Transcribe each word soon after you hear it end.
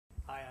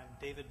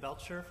David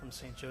Belcher from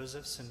St.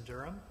 Joseph's in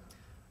Durham.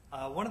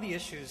 One of the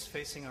issues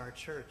facing our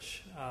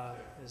church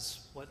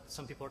is what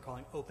some people are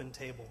calling open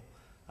table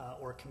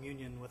or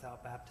communion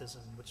without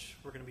baptism, which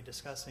we're going to be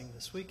discussing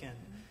this weekend.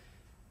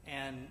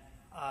 And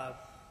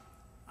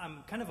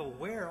I'm kind of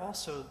aware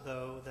also,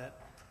 though, that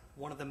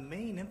one of the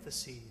main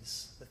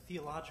emphases, the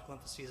theological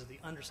emphases of the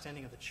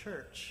understanding of the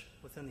church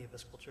within the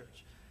Episcopal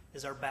Church,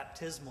 is our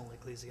baptismal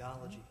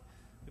ecclesiology.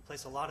 We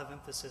place a lot of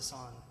emphasis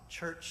on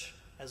church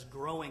as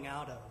growing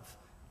out of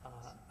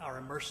our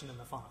immersion in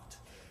the fount.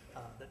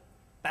 That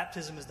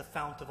baptism is the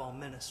fount of all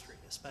ministry,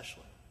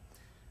 especially.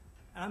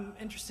 I'm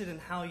interested in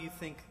how you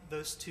think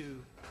those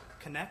two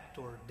connect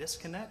or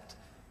disconnect,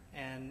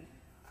 and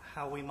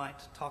how we might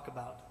talk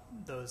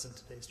about those in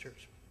today's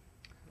church.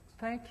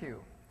 Thank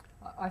you.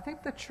 I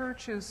think the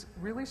church is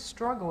really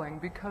struggling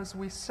because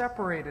we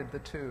separated the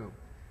two.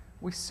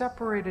 We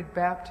separated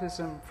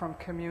baptism from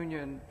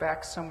communion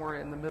back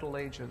somewhere in the Middle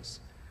Ages,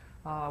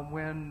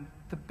 when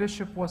the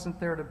bishop wasn't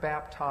there to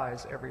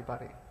baptize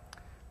everybody.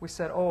 We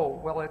said,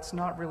 oh, well, it's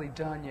not really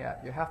done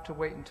yet. You have to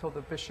wait until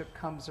the bishop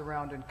comes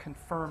around and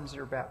confirms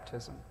your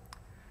baptism.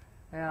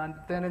 And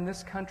then in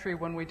this country,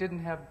 when we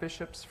didn't have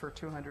bishops for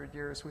 200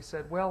 years, we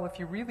said, well, if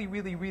you really,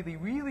 really, really,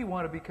 really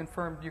want to be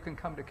confirmed, you can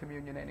come to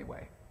communion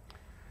anyway.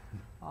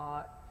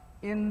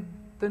 In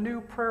the new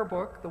prayer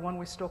book, the one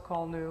we still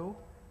call new,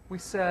 we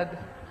said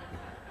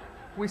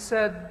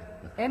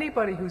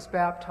anybody who's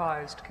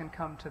baptized can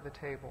come to the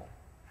table.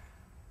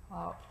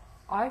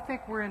 I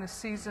think we're in a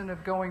season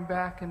of going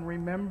back and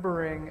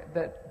remembering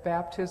that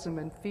baptism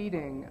and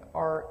feeding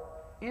are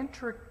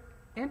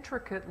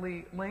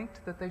intricately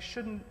linked, that they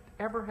shouldn't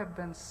ever have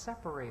been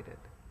separated.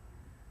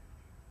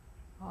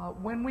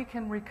 When we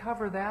can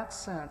recover that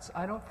sense,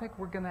 I don't think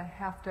we're going to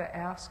have to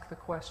ask the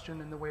question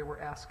in the way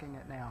we're asking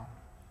it now.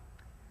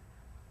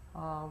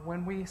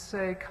 When we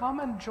say,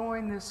 come and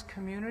join this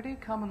community,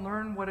 come and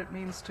learn what it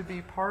means to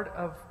be part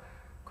of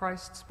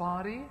Christ's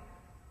body,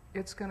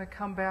 it's going to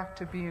come back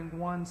to being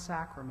one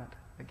sacrament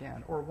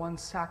again, or one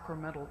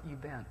sacramental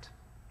event.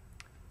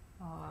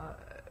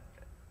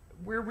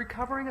 We're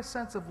recovering a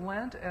sense of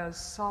Lent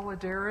as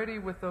solidarity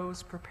with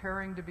those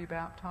preparing to be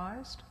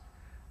baptized,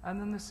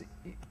 and then this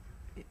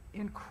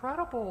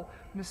incredible,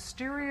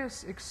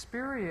 mysterious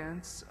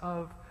experience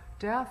of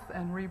death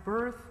and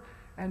rebirth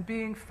and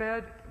being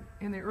fed.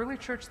 In the early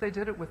church, they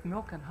did it with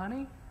milk and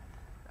honey.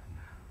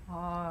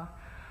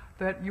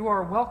 That you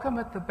are welcome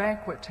at the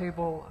banquet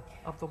table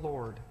of the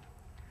Lord.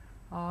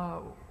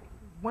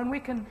 When we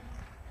can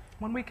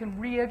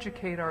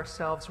re-educate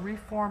ourselves,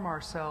 reform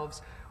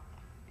ourselves,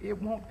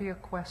 it won't be a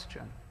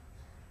question.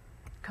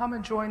 Come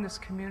and join this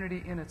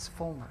community in its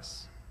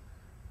fullness.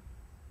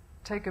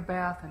 Take a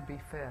bath and be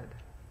fed.